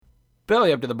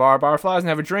Billy up to the bar, Barflies, and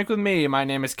have a drink with me. My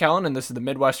name is Kellen, and this is the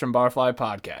Midwestern Barfly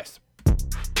podcast.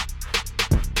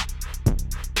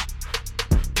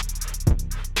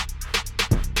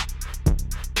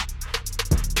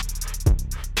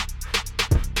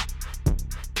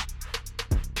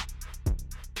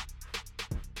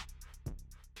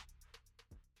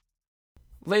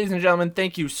 Ladies and gentlemen,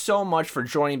 thank you so much for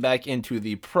joining back into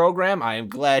the program. I am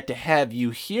glad to have you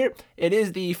here. It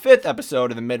is the 5th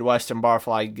episode of the Midwestern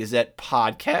Barfly Gazette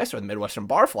podcast, or the Midwestern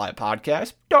Barfly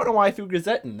podcast. Don't know why I threw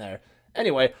Gazette in there.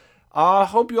 Anyway,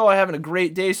 hope you all are having a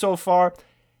great day so far.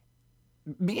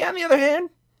 Me, on the other hand,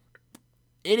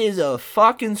 it is a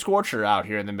fucking scorcher out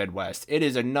here in the Midwest. It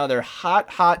is another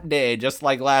hot day, just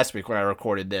like last week when I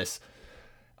recorded this.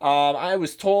 I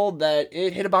was told that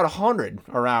it hit about 100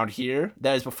 around here.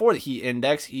 That is before the heat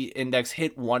index. Heat index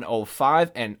hit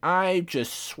 105, and I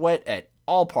just sweat at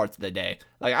all parts of the day.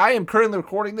 Like, I am currently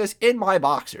recording this in my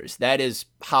boxers. That is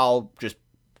how just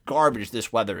garbage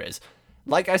this weather is.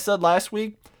 Like I said last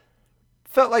week,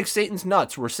 felt like Satan's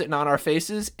nuts were sitting on our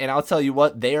faces, and I'll tell you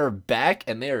what, they are back,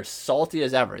 and they are salty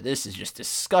as ever. This is just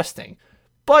disgusting.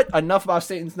 But enough about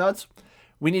Satan's nuts.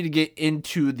 We need to get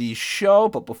into the show,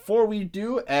 but before we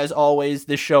do, as always,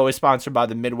 this show is sponsored by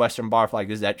the Midwestern Barfly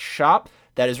Gazette shop.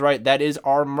 That is right, that is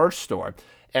our merch store.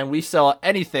 And we sell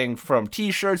anything from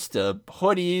t-shirts to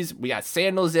hoodies. We got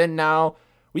sandals in now.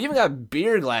 We even got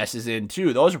beer glasses in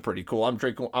too. Those are pretty cool. I'm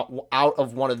drinking out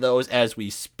of one of those as we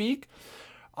speak.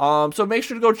 So make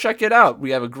sure to go check it out.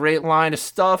 We have a great line of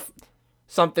stuff.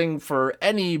 Something for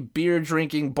any beer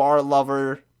drinking bar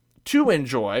lover to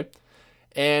enjoy.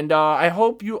 And I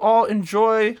hope you all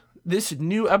enjoy this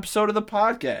new episode of the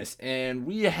podcast. And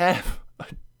we have a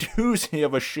doozy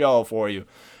of a show for you.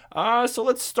 So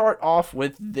let's start off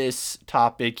with this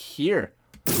topic here.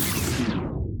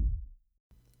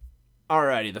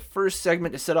 Alrighty, the first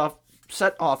segment to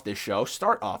start off this show.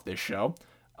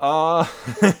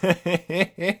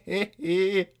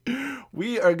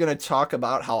 We are going to talk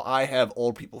about how I have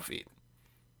old people feet.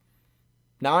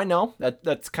 Now I know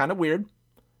that's kind of weird.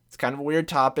 It's kind of a weird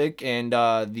topic, and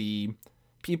the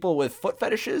people with foot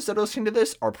fetishes that are listening to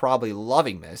this are probably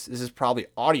loving this. This is probably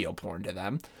audio porn to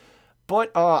them.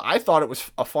 But I thought it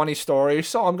was a funny story,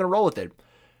 so I'm going to roll with it.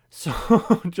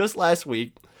 So just last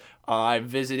week, I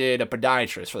visited a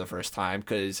podiatrist for the first time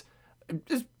because,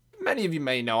 as many of you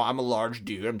may know, I'm a large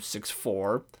dude. I'm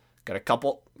 6'4", got a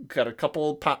couple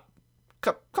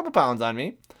pounds on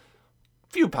me.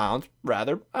 Few pounds,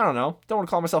 rather. I don't know. Don't want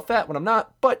to call myself fat when I'm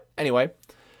not. But anyway,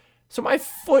 so my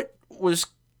foot was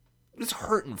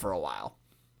hurting for a while.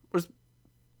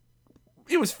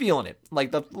 It was feeling it.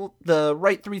 Like the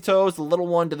right three toes, the little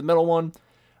one to the middle one,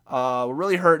 were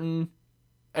really hurting.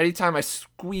 Anytime I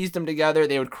squeezed them together,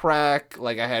 they would crack.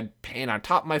 Like I had pain on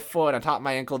top of my foot, on top of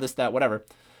my ankle, this, that, whatever.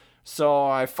 So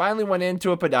I finally went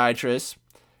into a podiatrist,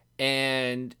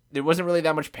 and there wasn't really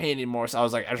that much pain anymore. So I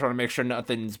was like, I just want to make sure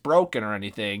nothing's broken or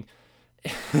anything.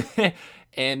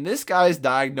 And this guy's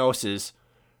diagnosis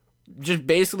just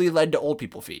basically led to old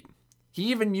people feet.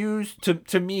 He even used,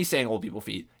 to me saying old people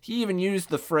feet, he even used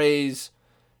the phrase,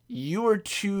 "You are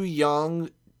too young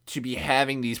to be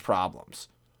having these problems."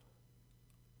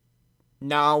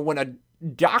 Now, when a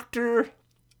doctorate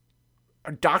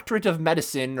of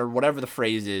medicine, or whatever the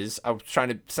phrase is, I was trying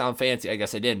to sound fancy, I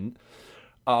guess I didn't.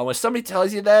 When somebody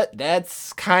tells you that,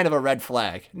 that's kind of a red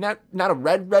flag. Not a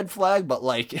red flag, but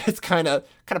like it's kind of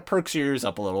perks your ears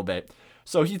up a little bit.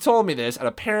 So he told me this, and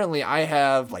apparently I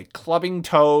have like clubbing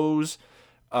toes.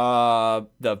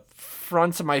 The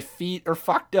fronts of my feet are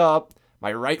fucked up.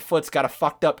 My right foot's got a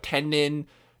fucked up tendon.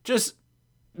 Just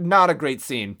not a great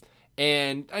scene.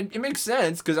 And it makes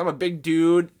sense because I'm a big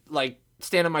dude, like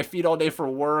stand on my feet all day for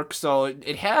work, so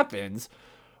it happens.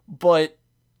 But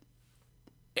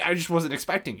I just wasn't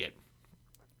expecting it.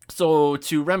 So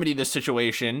to remedy this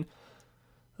situation,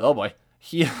 oh boy,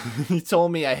 he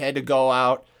told me I had to go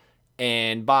out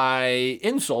and buy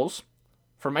insoles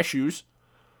for my shoes,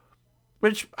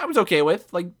 which I was okay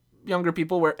with. Like, younger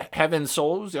people have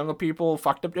insoles. Younger people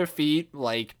fucked up their feet,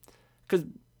 like, because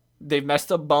they've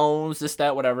messed up bones, this,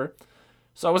 that, whatever.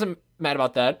 So I wasn't mad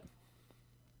about that.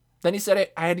 Then he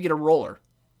said I had to get a roller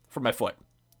for my foot.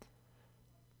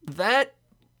 That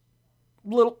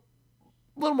little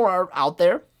more out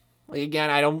there. Like,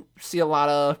 again, I don't see a lot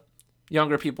of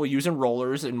younger people using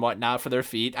rollers and whatnot for their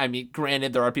feet. I mean,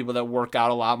 granted, there are people that work out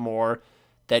a lot more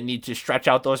that need to stretch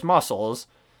out those muscles.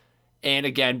 And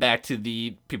again, back to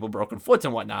the people with broken foots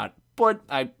and whatnot. But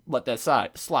I let that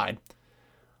slide.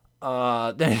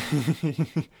 Then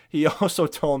he also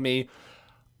told me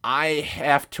I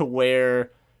have to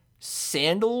wear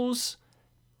sandals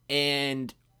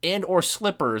and and or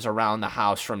slippers around the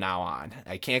house from now on.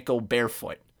 I can't go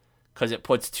barefoot because it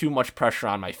puts too much pressure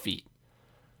on my feet.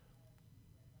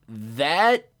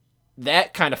 That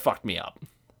kind of fucked me up.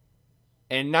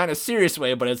 And not in a serious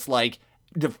way, but it's like,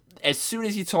 as soon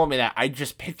as he told me that, I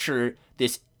just picture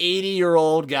this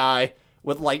 80-year-old guy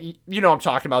with, like, you know what I'm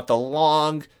talking about, the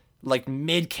long, like,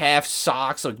 mid-calf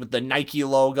socks, like, with the Nike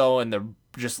logo, and they're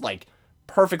just, like,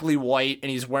 perfectly white, and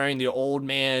he's wearing the old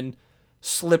man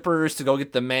slippers to go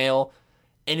get the mail,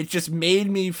 and it just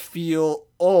made me feel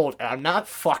old, and I'm not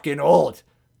fucking old.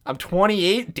 I'm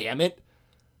 28, damn it.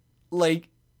 Like,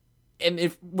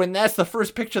 and when that's the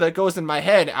first picture that goes in my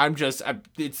head,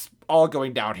 it's all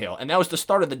going downhill. And that was the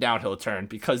start of the downhill turn,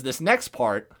 because this next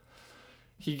part,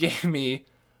 he gave me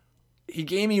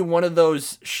one of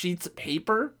those sheets of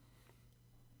paper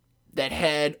that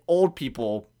had old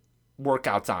people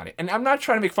workouts on it. And I'm not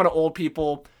trying to make fun of old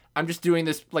people. I'm just doing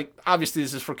this, like, obviously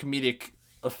this is for comedic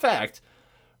effect.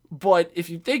 But if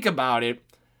you think about it,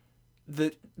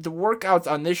 the workouts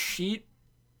on this sheet,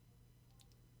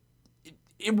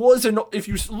 it wasn't, if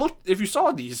you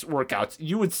saw these workouts,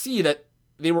 you would see that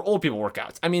they were old people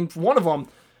workouts. I mean, one of them,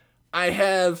 I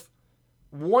have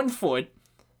one foot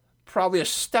probably a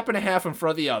step and a half in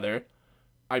front of the other.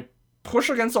 I push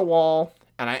against a wall,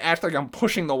 and I act like I'm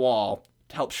pushing the wall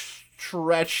to help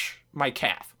stretch my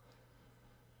calf.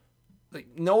 Like,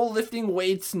 no lifting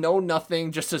weights, no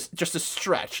nothing, just a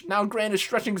stretch. Now, granted,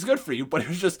 stretching is good for you, but it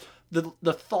was just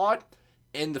the thought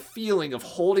and the feeling of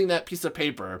holding that piece of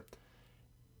paper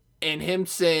and him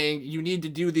saying you need to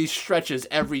do these stretches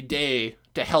every day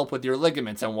to help with your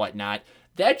ligaments and whatnot.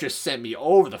 That just sent me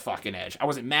over the fucking edge. I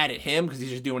wasn't mad at him because he's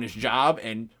just doing his job,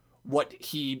 and what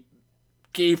he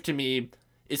gave to me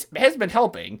has been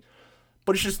helping.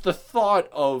 But it's just the thought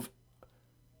of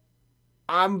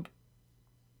I'm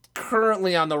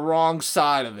currently on the wrong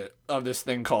side of this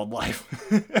thing called life.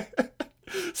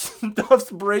 Stuff's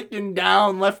breaking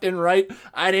down left and right.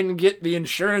 I didn't get the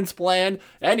insurance plan,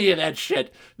 any of that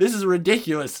shit. This is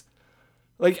ridiculous.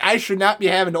 Like, I should not be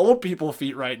having old people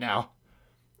feet right now.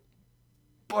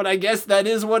 But I guess that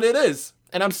is what it is.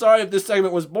 And I'm sorry if this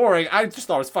segment was boring. I just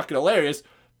thought it was fucking hilarious.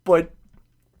 But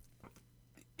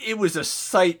it was a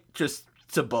sight just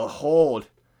to behold.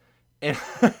 And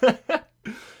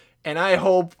and I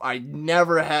hope I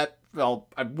never have, well,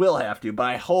 I will have to, but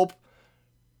I hope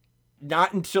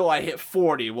not until I hit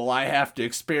 40 will I have to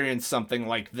experience something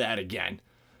like that again.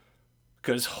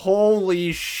 Because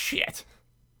holy shit.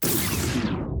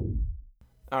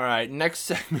 Alright, next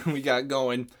segment we got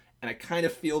going, and I kind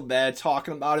of feel bad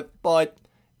talking about it, but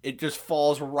it just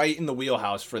falls right in the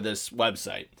wheelhouse for this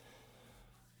website.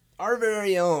 Our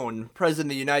own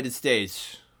President of the United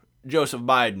States, Joseph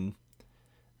Biden,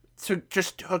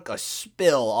 just took a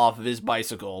spill off of his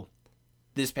bicycle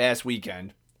this past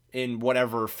weekend in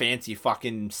whatever fancy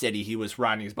fucking city he was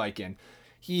riding his bike in.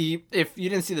 If you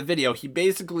didn't see the video, he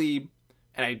basically,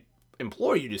 and I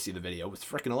implore you to see the video, it was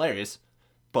freaking hilarious,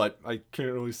 but I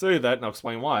can't really say that, and I'll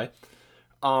explain why.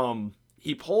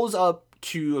 He pulls up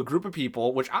to a group of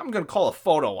people, which I'm going to call a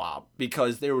photo op,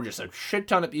 because there were just a shit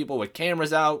ton of people with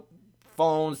cameras out,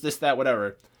 phones, this, that,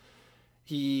 whatever.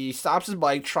 He stops his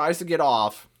bike, tries to get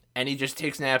off, and he just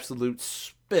takes an absolute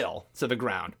spill to the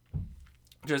ground.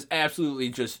 Just absolutely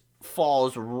just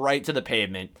falls right to the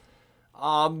pavement.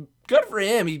 Good for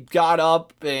him. He got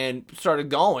up and started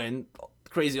going.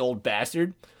 Crazy old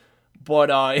bastard. But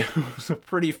it was a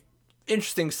pretty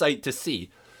interesting sight to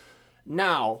see.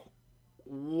 Now,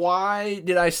 why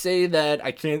did I say that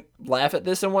I can't laugh at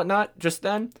this and whatnot just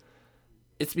then?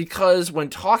 It's because when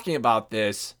talking about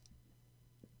this,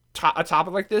 a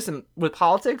topic like this and with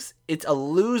politics, it's a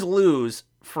lose-lose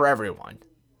for everyone.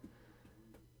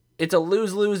 It's a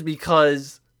lose-lose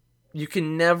because you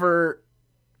can never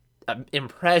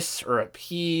impress or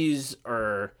appease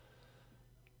or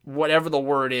whatever the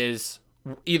word is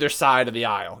either side of the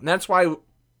aisle. And that's why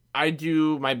I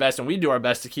do my best, and we do our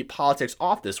best to keep politics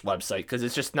off this website, because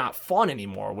it's just not fun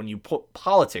anymore when you put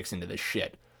politics into this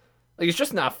shit. Like, it's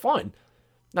just not fun.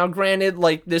 Now, granted,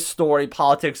 like, this story,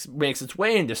 politics makes its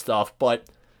way into stuff, but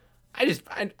I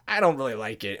don't really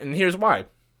like it, and here's why.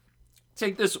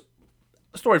 Take this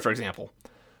story, for example.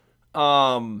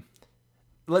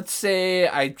 Let's say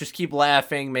I just keep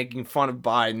laughing, making fun of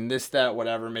Biden, this, that,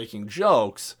 whatever, making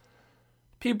jokes.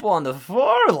 People on the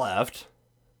far left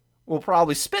will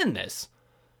probably spin this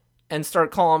and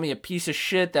start calling me a piece of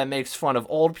shit that makes fun of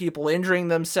old people injuring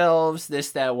themselves,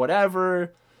 this, that,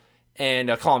 whatever, and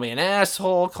call me an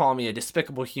asshole, call me a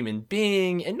despicable human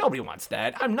being, and nobody wants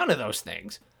that. I'm none of those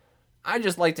things. I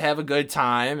just like to have a good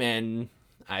time, and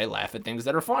I laugh at things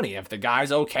that are funny. If the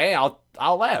guy's okay, I'll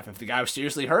laugh. If the guy was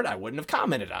seriously hurt, I wouldn't have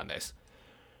commented on this.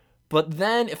 But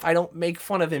then if I don't make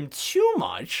fun of him too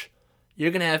much,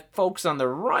 you're going to have folks on the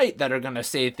right that are going to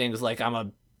say things like, I'm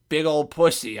a big old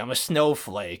pussy, I'm a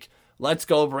snowflake, let's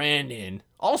go Brandon.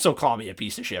 Also call me a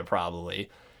piece of shit, probably.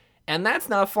 And that's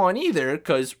not fun either,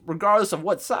 because regardless of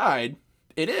what side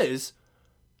it is,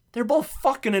 they're both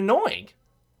fucking annoying.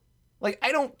 Like,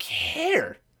 I don't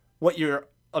care what your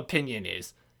opinion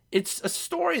is. It's a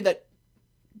story that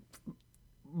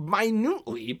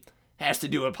minutely has to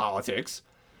do with politics.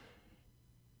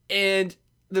 And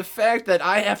the fact that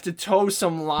I have to toe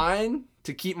some line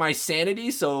to keep my sanity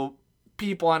so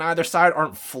people on either side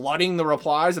aren't flooding the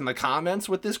replies and the comments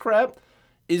with this crap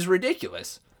is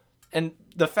ridiculous. And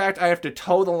the fact I have to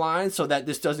toe the line so that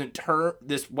this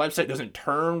website doesn't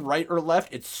turn right or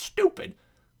left, it's stupid.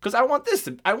 Because I want this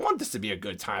to be a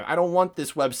good time. I don't want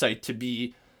this website to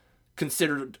be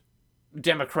considered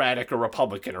Democratic or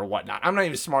Republican or whatnot. I'm not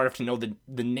even smart enough to know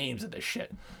the names of this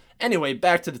shit. Anyway,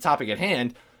 back to the topic at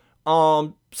hand.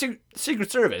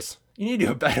 Secret Service. You need to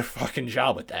do a better fucking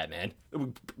job with that, man.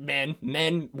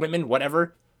 Men, women,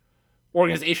 whatever.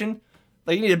 Organization.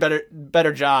 Like, you need a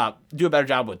better job. Do a better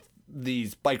job with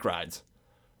these bike rides.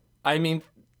 I mean,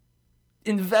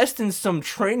 invest in some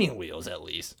training wheels at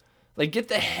least. Like, get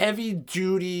the heavy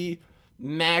duty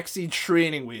maxi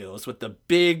training wheels with the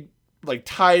big, like,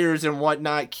 tires and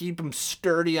whatnot. Keep them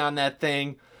sturdy on that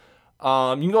thing.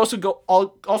 You can also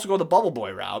go the bubble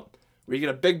boy route, where you get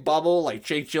a big bubble like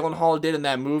Jake Gyllenhaal did in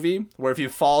that movie, where if he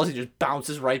falls, he just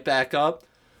bounces right back up.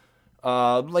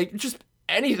 Like, just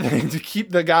anything to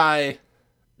keep the guy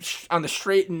on the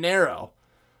straight and narrow.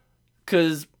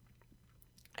 Because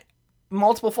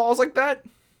multiple falls like that,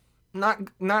 not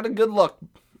a good look.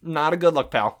 Not a good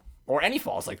look, pal. Or any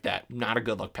falls like that, not a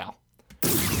good look, pal.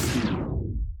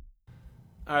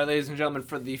 All right, ladies and gentlemen,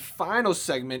 for the final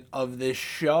segment of this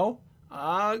show,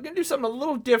 I'm going to do something a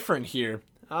little different here.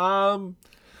 I'm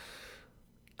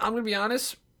going to be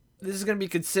honest, this is going to be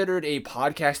considered a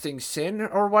podcasting sin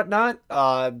or whatnot.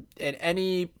 And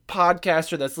any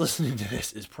podcaster that's listening to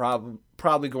this is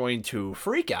probably going to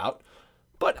freak out,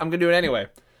 but I'm going to do it anyway.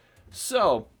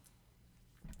 So,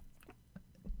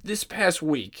 this past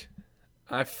week,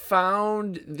 I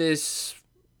found this,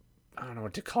 I don't know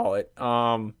what to call it,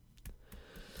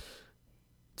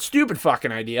 stupid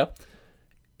fucking idea.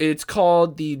 It's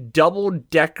called the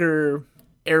double-decker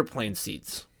airplane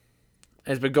seats.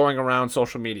 Has been going around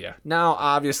social media. Now,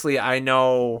 obviously, I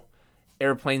know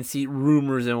airplane seat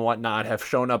rumors and whatnot have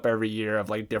shown up every year of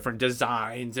like different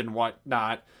designs and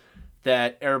whatnot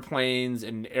that airplanes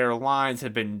and airlines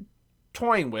have been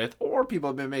toying with, or people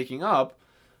have been making up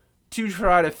to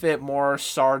try to fit more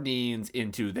sardines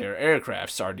into their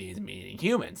aircraft. Sardines meaning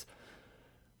humans.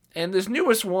 And this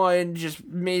newest one just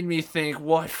made me think,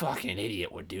 what fucking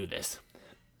idiot would do this?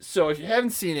 So if you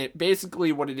haven't seen it,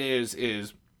 basically what it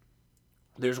is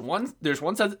there's one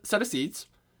set of seats,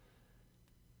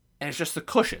 and it's just the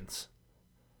cushions.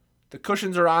 The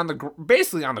cushions are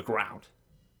basically on the ground.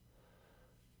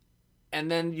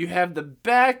 And then you have the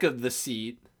back of the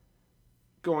seat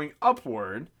going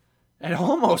upward at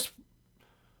almost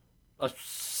a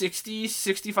 60,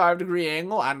 65 degree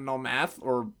angle. I don't know math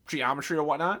or geometry or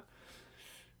whatnot.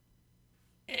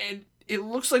 And it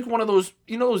looks like one of those,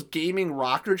 those gaming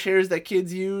rocker chairs that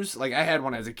kids use? Like, I had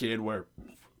one as a kid where,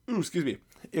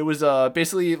 it was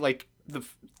basically like the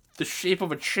shape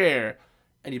of a chair,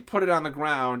 and you put it on the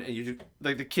ground, and you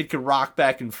like the kid could rock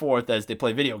back and forth as they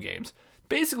play video games.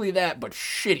 Basically that, but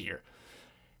shittier.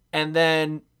 And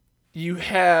then you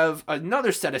have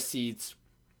another set of seats,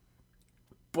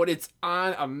 but it's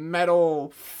on a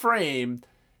metal frame,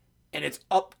 and it's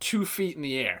up 2 feet in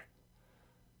the air.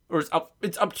 Or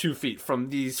it's up 2 feet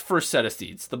from these first set of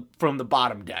seats, from the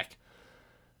bottom deck.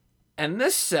 And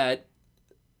this set,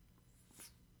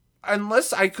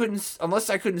 unless I couldn't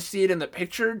see it in the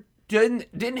picture,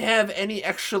 didn't have any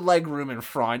extra leg room in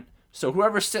front. So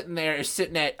whoever's sitting there is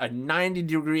sitting at a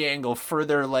 90-degree angle for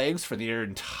their legs for their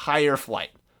entire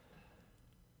flight.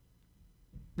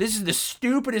 This is the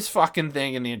stupidest fucking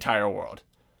thing in the entire world.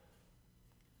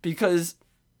 Because,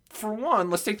 for one,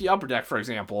 let's take the upper deck, for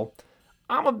example.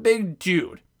 I'm a big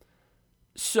dude.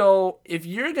 So, if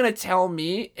you're going to tell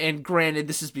me, and granted,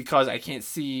 this is because I can't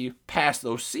see past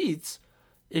those seats,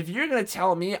 if you're going to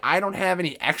tell me I don't have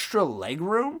any extra leg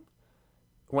room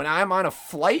when I'm on a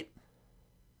flight,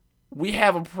 we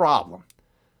have a problem.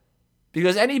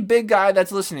 Because any big guy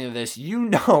that's listening to this, you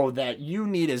know that you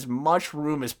need as much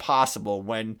room as possible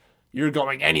when you're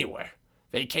going anywhere.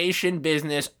 Vacation,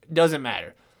 business, doesn't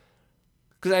matter.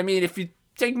 Because, I mean, if you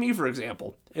take me for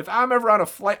example. If I'm ever on a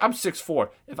flight, I'm 6'4".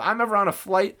 If I'm ever on a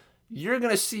flight, you're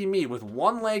going to see me with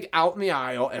one leg out in the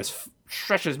aisle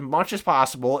stretch as much as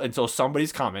possible until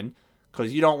somebody's coming,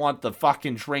 because you don't want the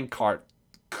fucking drink cart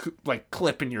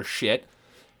clipping your shit.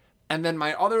 And then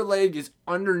my other leg is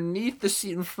underneath the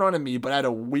seat in front of me, but at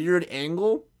a weird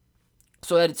angle,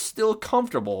 so that it's still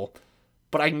comfortable,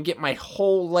 but I can get my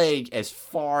whole leg as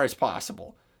far as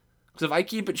possible. Because if I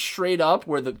keep it straight up,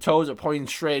 where the toes are pointing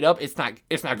straight up, it's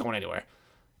not going anywhere.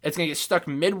 It's going to get stuck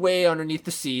midway underneath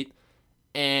the seat,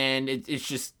 and it's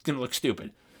just going to look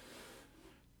stupid.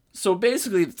 So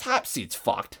basically, the top seat's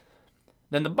fucked.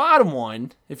 Then the bottom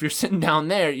one, if you're sitting down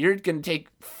there, you're going to take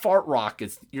fart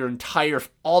rockets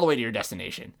all the way to your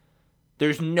destination.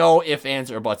 There's no ifs,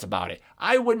 ands, or buts about it.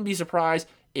 I wouldn't be surprised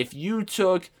if you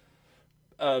took,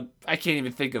 I can't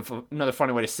even think of another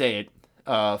funny way to say it,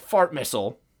 fart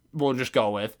missile, we'll just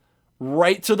go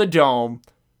right to the dome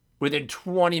within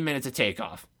 20 minutes of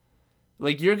takeoff.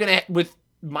 Like, you're going to, with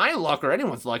my luck or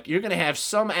anyone's luck, you're going to have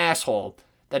some asshole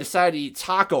that decided to eat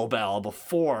Taco Bell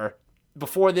before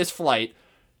this flight,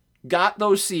 got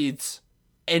those seeds,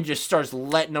 and just starts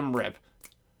letting them rip.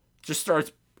 Just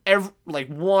starts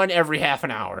one every half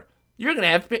an hour. You're going to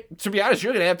have, to be honest,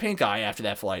 you're going to have pink eye after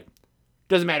that flight.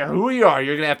 Doesn't matter who you are,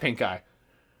 you're going to have pink eye.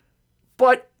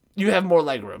 But you have more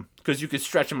leg room because you could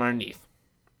stretch them underneath.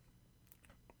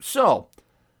 So,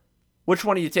 which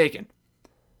one are you taking?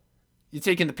 You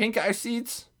taking the pink eye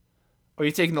seats, or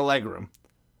you taking the leg room?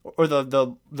 Or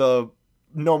the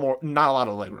not a lot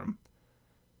of leg room?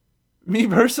 Me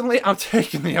personally, I'm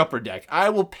taking the upper deck. I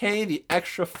will pay the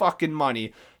extra fucking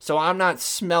money so I'm not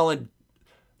smelling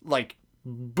like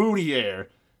booty air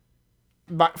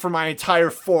for my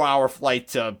entire 4-hour flight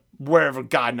to wherever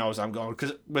God knows I'm going.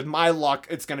 Because with my luck,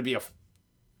 it's going to be a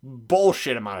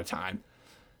bullshit amount of time.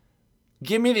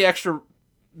 Give me the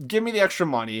extra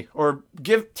money, or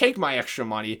take my extra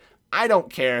money. I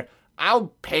don't care.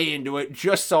 I'll pay into it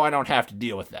just so I don't have to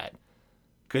deal with that.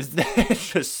 Because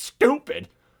that's just stupid.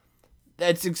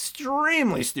 That's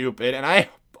extremely stupid, and I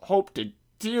hope to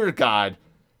dear God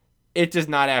it does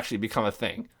not actually become a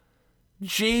thing.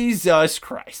 Jesus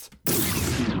Christ.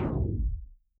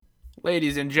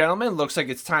 Ladies and gentlemen, looks like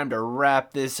it's time to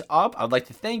wrap this up. I'd like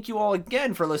to thank you all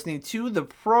again for listening to the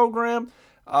program.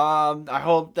 I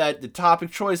hope that the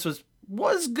topic choice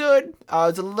was good.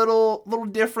 It's a little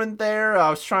different there.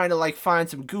 I was trying to find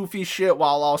some goofy shit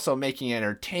while also making it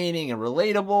entertaining and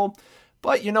relatable.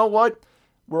 But you know what?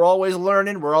 We're always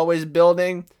learning. We're always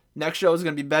building. Next show is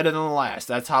going to be better than the last.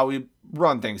 That's how we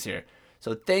run things here.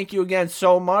 So thank you again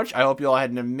so much. I hope you all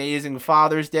had an amazing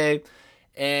Father's Day.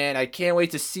 And I can't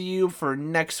wait to see you for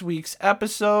next week's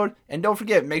episode. And don't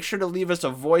forget, make sure to leave us a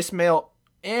voicemail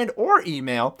and or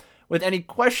email with any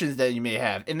questions that you may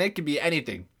have. And they could be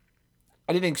anything.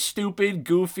 Anything stupid,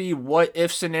 goofy,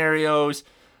 what-if scenarios.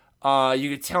 You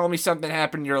could tell me something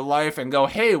happened in your life and go,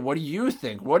 hey, what do you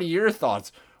think? What are your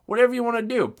thoughts? Whatever you want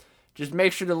to do. Just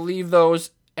make sure to leave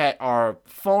those at our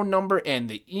phone number and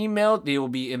the email. They will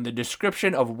be in the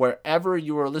description of wherever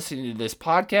you are listening to this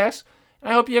podcast. And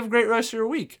I hope you have a great rest of your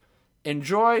week.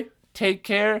 Enjoy. Take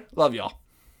care. Love y'all.